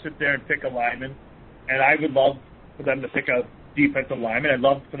going to go sit there and pick a lineman, and I would love for them to pick a defensive lineman. I'd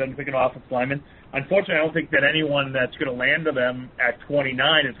love for them to pick an offensive lineman. Unfortunately, I don't think that anyone that's going to land to them at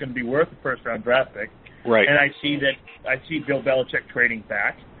 29 is going to be worth a first-round draft pick. Right. And I see Bill Belichick trading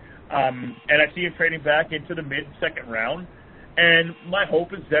back, and I see him trading back into the mid-second round. And my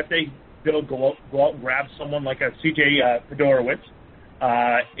hope is that they'll go out and grab someone like a C.J. Fedorowicz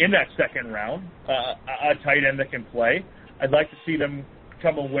in that second round, a tight end that can play. I'd like to see them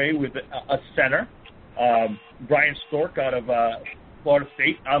come away with a center. Brian Stork out of Florida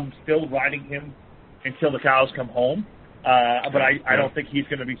State. I'm still riding him until the cows come home, but I don't think he's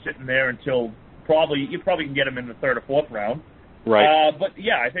going to be sitting there until you probably can get him in the third or fourth round. Right. But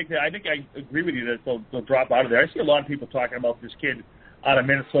yeah, I think I agree with you that they'll drop out of there. I see a lot of people talking about this kid out of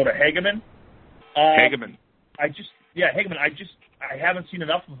Minnesota, Hageman. Hageman. Hageman. I haven't seen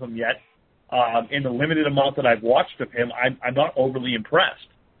enough of him yet. In the limited amount that I've watched of him, I'm not overly impressed.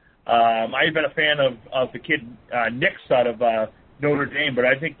 I've been a fan of the kid Nix out of Notre Dame, but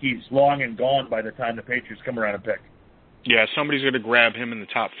I think he's long and gone by the time the Patriots come around and pick. Yeah, somebody's going to grab him in the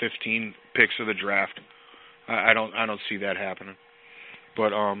top 15 picks of the draft. I don't see that happening.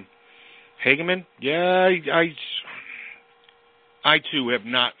 But Hageman, yeah, I too have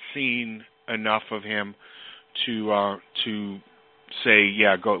not seen enough of him to say,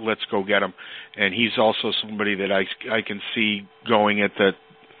 yeah, let's go get him. And he's also somebody that I can see going at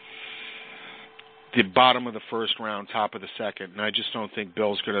the bottom of the first round, top of the second, and I just don't think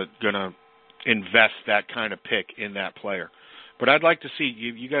Bill's gonna invest that kind of pick in that player. But I'd like to see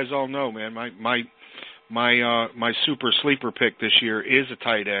you guys all know, man. My super sleeper pick this year is a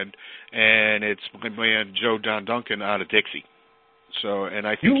tight end, and it's my man Joe Don Duncan out of Dixie. So, and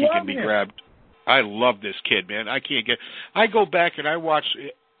I think he can be grabbed. I love this kid, man. I go back and I watch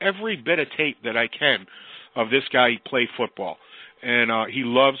every bit of tape that I can of this guy play football, and he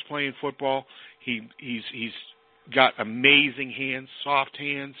loves playing football. He's got amazing hands, soft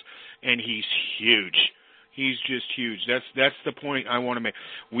hands, and he's huge. He's just huge. That's the point I want to make.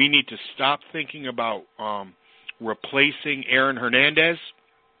 We need to stop thinking about replacing Aaron Hernandez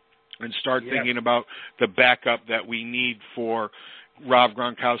and start thinking about the backup that we need for Rob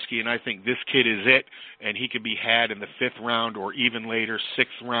Gronkowski, and I think this kid is it, and he could be had in the 5th round or even later,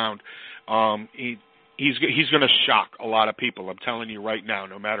 6th round. He's going to shock a lot of people. I'm telling you right now,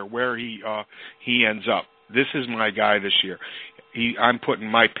 no matter where he ends up. This is my guy this year. I'm putting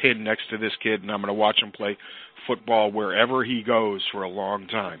my pin next to this kid, and I'm going to watch him play football wherever he goes for a long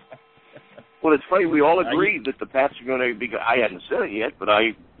time. Well, it's funny. We all agreed that the Pats are going to be. I hadn't said it yet, but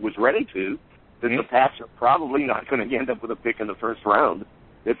I was ready to. That the Pats are probably not going to end up with a pick in the 1st round.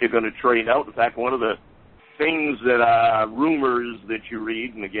 That they're going to trade out. In fact, one of the things that rumors that you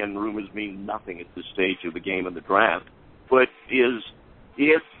read, and again, rumors mean nothing at this stage of the game of the draft, but is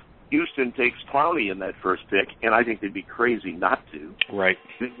if Houston takes Clowney in that 1st pick, and I think they'd be crazy not to. Right.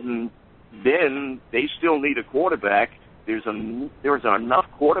 Then they still need a quarterback. There's enough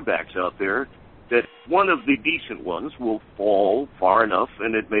quarterbacks out there that one of the decent ones will fall far enough,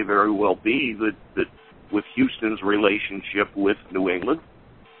 and it may very well be that with Houston's relationship with New England,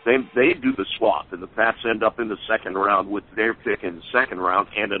 they do the swap, and the Pats end up in the 2nd round with their pick in the 2nd round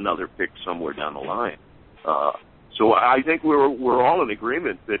and another pick somewhere down the line. So I think we're all in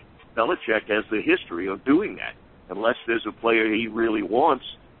agreement that Belichick has the history of doing that, unless there's a player he really wants,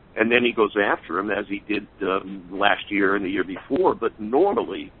 and then he goes after him, as he did last year and the year before. But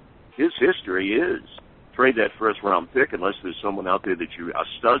normally, his history is trade that 1st round pick unless there's someone out there a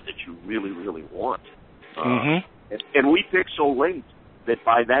stud that you really, really want. And we pick so late that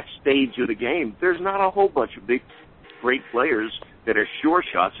by that stage of the game, there's not a whole bunch of big, great players that are sure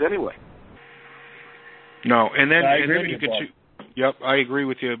shots anyway. No, and then you could. Yep, I agree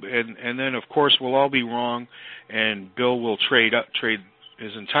with you. And then of course we'll all be wrong, and Bill will trade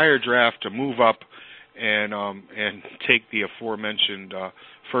his entire draft to move up and take the aforementioned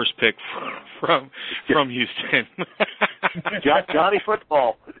 1st pick from Houston. Johnny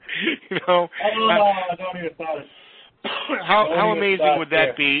Football. I don't even thought it. How amazing would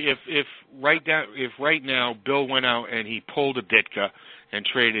that be if right now Bill went out and he pulled a Ditka and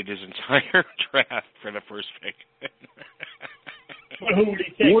traded his entire draft for the 1st pick? But who would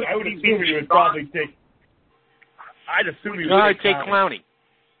he take? I would assume he would probably take. I'd assume he would. I'd take Clowney.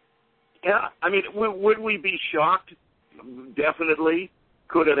 Yeah, I mean, would we be shocked? Definitely.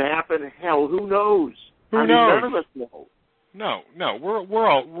 Could it happen? Hell, who knows? Who knows? None of us know. No, we're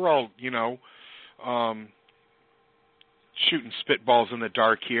all shooting spitballs in the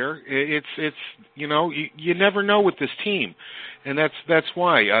dark here. It's you never know with this team, and that's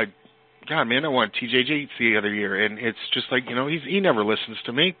why. God, man, I won TJ Yates the other year, and it's just like he never listens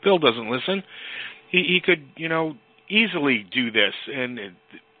to me. Bill doesn't listen. He could easily do this, and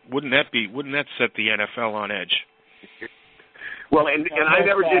wouldn't that set the NFL on edge? Well, and I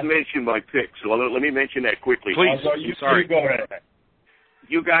never did mention my pick, so let me mention that quickly. Please, sorry. Go ahead.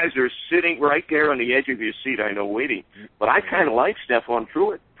 You guys are sitting right there on the edge of your seat, I know, waiting. But I kind of like Stephon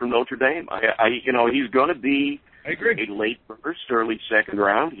Truitt from Notre Dame. He's going to be a late 1st, early 2nd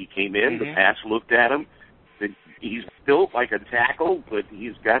round. He came in, the Pats looked at him. He's built like a tackle, but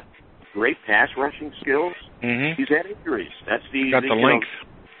he's got great pass rushing skills. He's had injuries. That's got the length.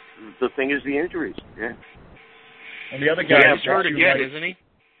 The thing is the injuries. Yeah. And the other guy is hurt again, isn't he?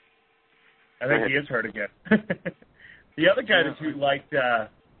 I think he is hurt again. The other guy that you liked was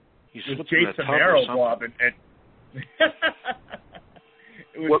Jason Merrill, Bob, and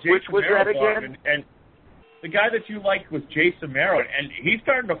which was that again? And the guy that you liked was Jason Merrill, and he's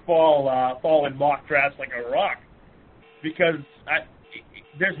starting to fall in mock drafts like a rock because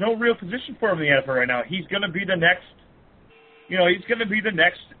there's no real position for him in the NFL right now. He's going to be the next, he's going to be the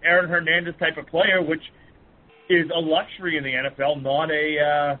next Aaron Hernandez type of player, which is a luxury in the NFL,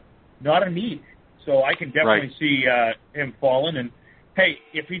 not a need. So I can definitely see him falling. And, hey,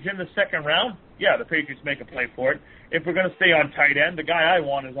 if he's in the 2nd round, yeah, the Patriots make a play for it. If we're going to stay on tight end, the guy I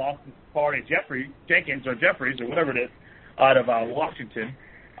want is Austin Jenkins or Jeffries or whatever it is out of Washington.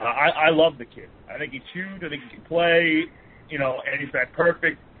 I love the kid. I think he's huge. I think he can play, and he's that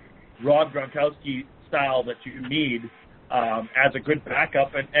perfect Rob Gronkowski style that you need as a good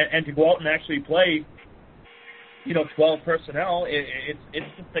backup. And to go out and actually play, 12 personnel, it's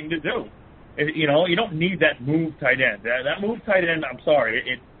the thing to do. You don't need that move tight end. That move tight end, I'm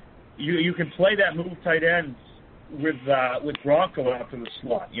sorry, you can play that move tight end with Gronk going up to the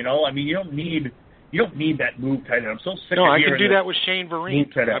slot. You don't need that move tight end. I'm so sick of I can do that with Shane Vereen.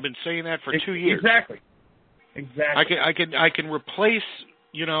 I've been saying that for 2 years. Exactly. I can replace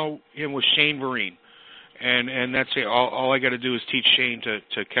him with Shane Vereen, and that's it. All I got to do is teach Shane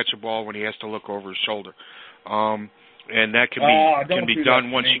to catch a ball when he has to look over his shoulder. And that can be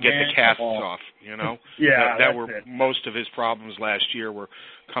done once you get the casts off, you know. Yeah, that were it. Most of his problems last year were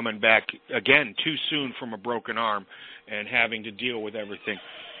coming back again too soon from a broken arm and having to deal with everything.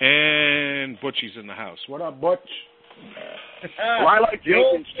 And Butchie's in the house. What up, Butch? Well, I like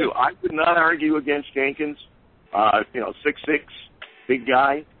Jenkins too. I would not argue against Jenkins. 6'6", big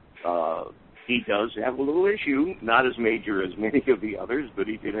guy. He does have a little issue, not as major as many of the others, but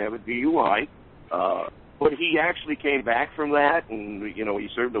he did have a DUI. But he actually came back from that, and, he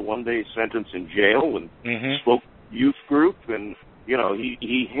served a one-day sentence in jail and spoke to the youth group, and,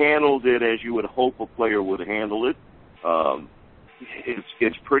 he handled it as you would hope a player would handle it.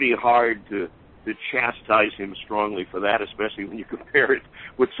 It's pretty hard to chastise him strongly for that, especially when you compare it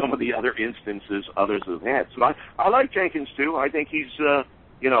with some of the other instances others have had. So I like Jenkins, too. I think he's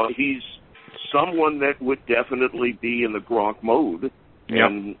someone that would definitely be in the Gronk mode,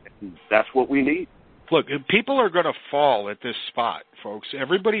 and that's what we need. Look, people are going to fall at this spot, folks.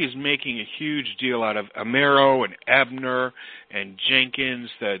 Everybody is making a huge deal out of Amaro and Ebner and Jenkins,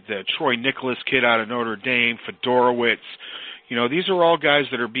 the Troy Nicholas kid out of Notre Dame, Fedorowicz. These are all guys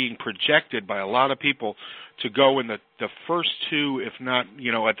that are being projected by a lot of people to go in the first two, if not,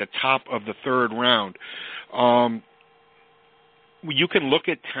 at the top of the third round. You can look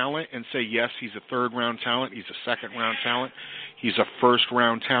at talent and say, yes, he's a third-round talent, he's a second-round talent, he's a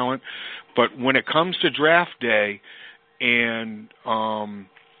first-round talent. But when it comes to draft day and GMs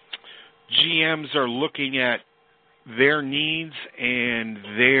are looking at their needs and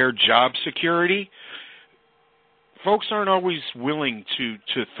their job security, folks aren't always willing to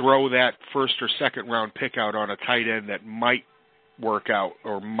throw that first or second-round pick out on a tight end that might work out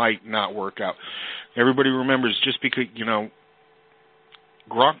or might not work out. Everybody remembers just because,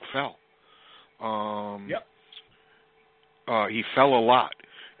 Gronk fell. He fell a lot.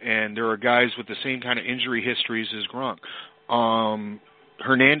 And there are guys with the same kind of injury histories as Gronk.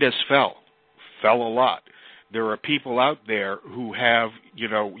 Hernandez fell a lot. There are people out there who have,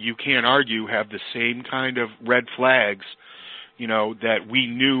 you can't argue, have the same kind of red flags, that we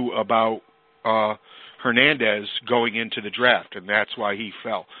knew about Hernandez going into the draft, and that's why he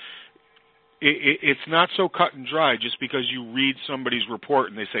fell. It's not so cut and dry just because you read somebody's report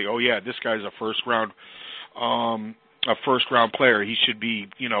and they say, oh, yeah, this guy's a first-round player. He should be,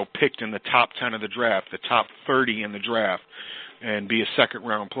 picked in the top 10 of the draft, the top 30 in the draft, and be a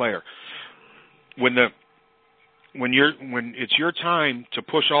second-round player. When it's your time to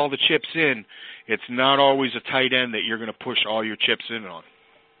push all the chips in, it's not always a tight end that you're going to push all your chips in on.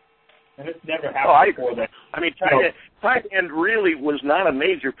 And it's never happened before that. I mean, tight end really was not a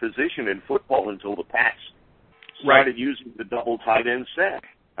major position in football until the Pats started using the double tight end set.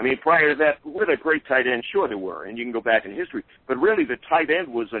 I mean, prior to that, with a great tight end, sure there were, and you can go back in history. But really, the tight end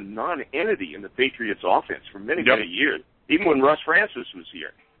was a non-entity in the Patriots' offense for many, many years, even when Russ Francis was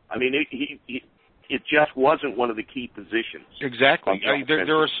here. I mean, it just wasn't one of the key positions. Exactly.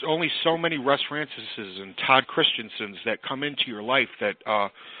 There are only so many Russ Francises and Todd Christensens that come into your life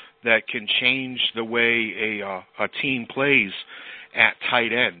that can change the way a team plays at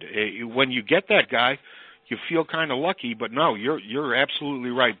tight end. When you get that guy, you feel kind of lucky, but no, you're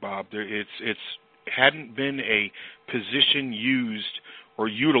absolutely right, Bob. It's hadn't been a position used or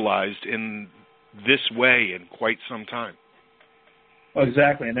utilized in this way in quite some time.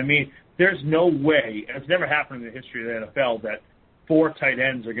 Exactly, and I mean, there's no way, and it's never happened in the history of the NFL, that 4 tight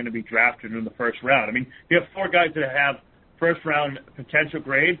ends are going to be drafted in the first round. I mean, you have 4 guys that have first-round potential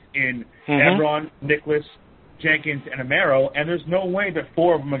grades in Ebron, Nicholas, Jenkins, and Amaro, and there's no way that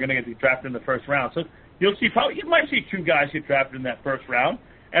 4 of them are going to get drafted in the first round. So you might see 2 guys get drafted in that first round,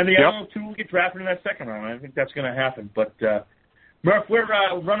 and the other 2 will get drafted in that second round. I think that's going to happen. But, Murph, we're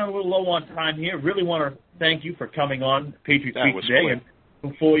running a little low on time here. Really want to thank you for coming on Patriots Week today. Cool. And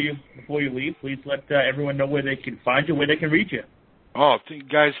before you leave, please let everyone know where they can find you, where they can reach you. Oh,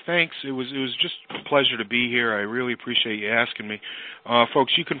 guys, thanks. It was just a pleasure to be here. I really appreciate you asking me.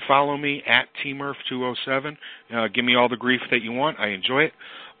 Folks, you can follow me at tmurph207. Give me all the grief that you want. I enjoy it.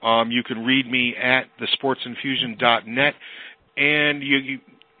 You can read me at thesportsinfusion.net, and you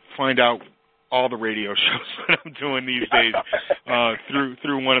find out all the radio shows that I'm doing these days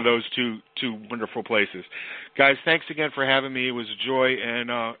through one of those two wonderful places. Guys, thanks again for having me. It was a joy,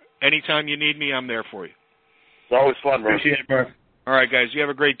 and anytime you need me, I'm there for you. It's always fun, Murph. Appreciate it, Murph. All right, guys, you have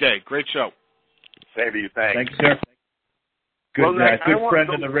a great day. Great show. Same to you. Thanks. Thank you, sir. Good, good friend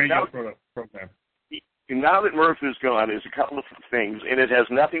of the radio program. Now that Murph is gone, there's a couple of things, and it has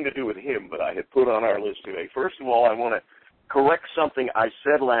nothing to do with him, but I had put on our list today. First of all, I want to correct something I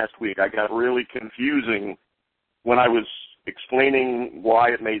said last week. I got really confusing when I was explaining why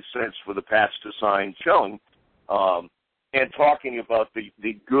it made sense for the Pats to sign Chung, and talking about the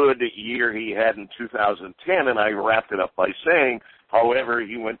good year he had in 2010, and I wrapped it up by saying, however,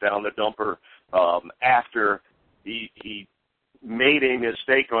 he went down the dumper after he made a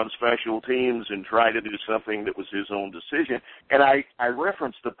mistake on special teams and tried to do something that was his own decision. And I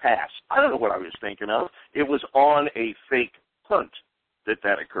referenced the pass. I don't know what I was thinking of. It was on a fake punt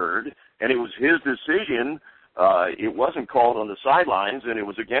that occurred, and it was his decision. It wasn't called on the sidelines, and it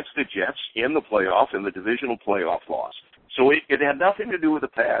was against the Jets in the playoff, in the divisional playoff loss. So it had nothing to do with the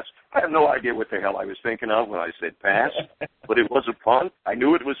pass. I have no idea what the hell I was thinking of when I said pass, but it was a punt. I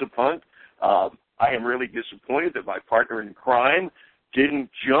knew it was a punt. I am really disappointed that my partner in crime didn't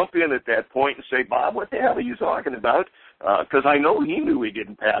jump in at that point and say, Bob, what the hell are you talking about? Because I know he knew he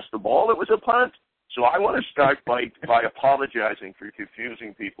didn't pass the ball. It was a punt. So I want to start by apologizing for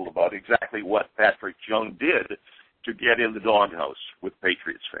confusing people about exactly what Patrick Chung did to get in the doghouse with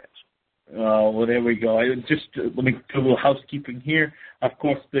Patriots fans. Well, there we go. Let me do a little housekeeping here. Of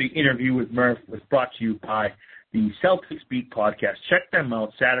course, the interview with Murph was brought to you by the Celtics Beat podcast. Check them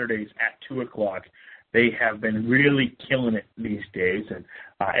out Saturdays at 2 o'clock. They have been really killing it these days. And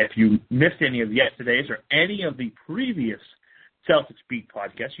if you missed any of yesterday's or any of the previous Celtics Beat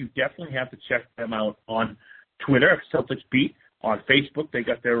podcasts, you definitely have to check them out on Twitter, Celtics Beat. On Facebook, they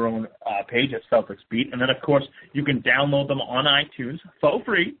got their own page at Celtics Beat. And then, of course, you can download them on iTunes for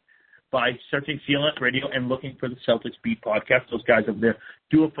free by searching CLNS Radio and looking for the Celtics Beat podcast. Those guys over there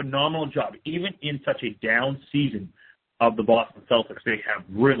do a phenomenal job. Even in such a down season of the Boston Celtics, they have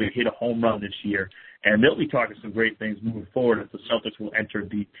really hit a home run this year. And they'll be talking some great things moving forward as the Celtics will enter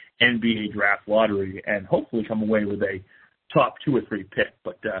the NBA draft lottery and hopefully come away with a top 2 or 3 pick.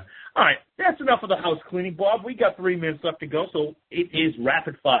 But, all right, that's enough of the house cleaning, Bob. We got 3 minutes left to go, so it is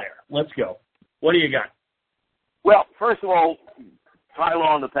rapid fire. Let's go. What do you got? Well, first of all, Ty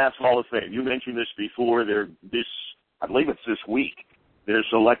Law in the Pats Hall of Fame. You mentioned this before. I believe it's this week. They're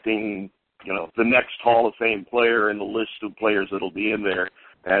selecting, the next Hall of Fame player in the list of players that'll be in there.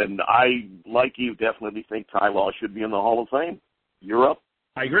 And I, like you, definitely think Ty Law should be in the Hall of Fame. You're up.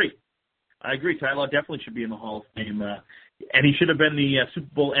 I agree. Ty Law definitely should be in the Hall of Fame. And he should have been the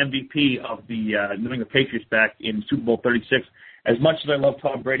Super Bowl MVP of the New England Patriots back in Super Bowl 36. As much as I love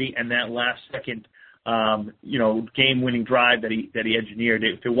Tom Brady and that last second game-winning drive that he engineered,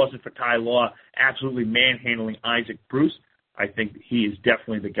 if it wasn't for Ty Law absolutely manhandling Isaac Bruce, I think he is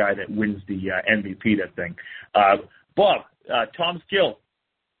definitely the guy that wins the MVP, that thing. Bob, Tom Skill,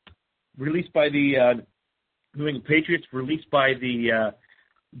 released by the New England Patriots, released by the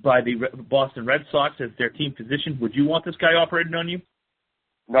Boston Red Sox as their team physician. Would you want this guy operating on you?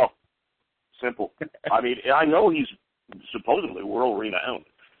 No. Simple. I mean, I know he's supposedly world-renowned.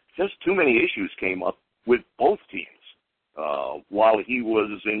 Just too many issues came up with both teams while he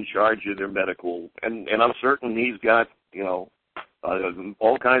was in charge of their medical. And I'm certain he's got,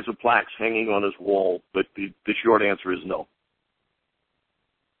 all kinds of plaques hanging on his wall. But the short answer is no.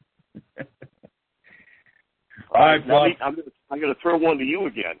 All right, Bob. I'm going to throw one to you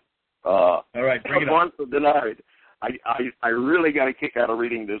again. All right, bring it on. Denard. I really got a kick out of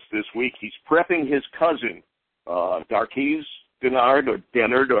reading this week. He's prepping his cousin, Darqueze Dennard or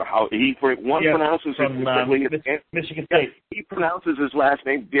Dennard or how he pronounces it differently. Michigan State. He pronounces his last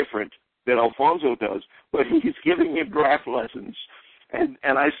name different than Alfonso does, but he's giving him draft lessons. And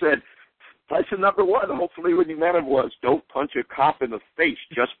I said, lesson number 1, hopefully what he meant it was, don't punch a cop in the face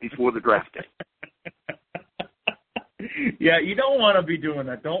just before the draft day. Yeah, you don't want to be doing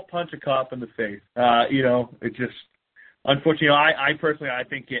that. Don't punch a cop in the face. It just, unfortunately, I personally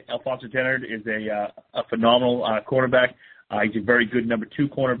think Alfonso Dennard is a phenomenal quarterback. He's a very good number 2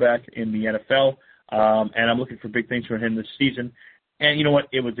 cornerback in the NFL, and I'm looking for big things from him this season. And you know what?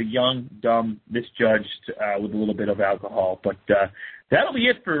 It was a young, dumb, misjudged with a little bit of alcohol. But that'll be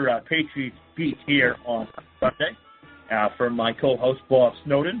it for Patriots Beat here on Sunday. For my co-host, Bob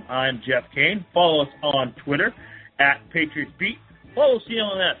Snowden, I'm Jeff Kane. Follow us on Twitter at Patriots Beat. Follow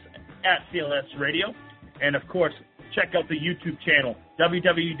CLNS at CLNS Radio. And, of course, check out the YouTube channel,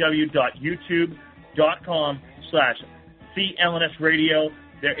 www.youtube.com/CLNS Radio.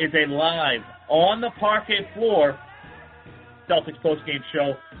 There is a live, on the parquet floor, Celtics postgame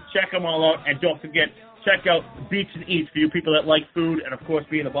show. Check them all out. And don't forget, check out Beats and Eats for you people that like food. And, of course,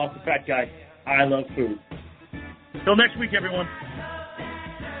 being a Boston Fat guy, I love food. Till next week, everyone.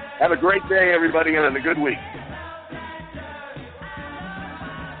 Have a great day, everybody, and a good week.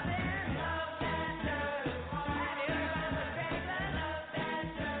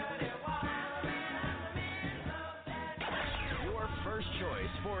 first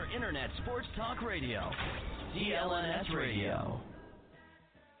choice for Internet Sports Talk Radio, DLNS Radio.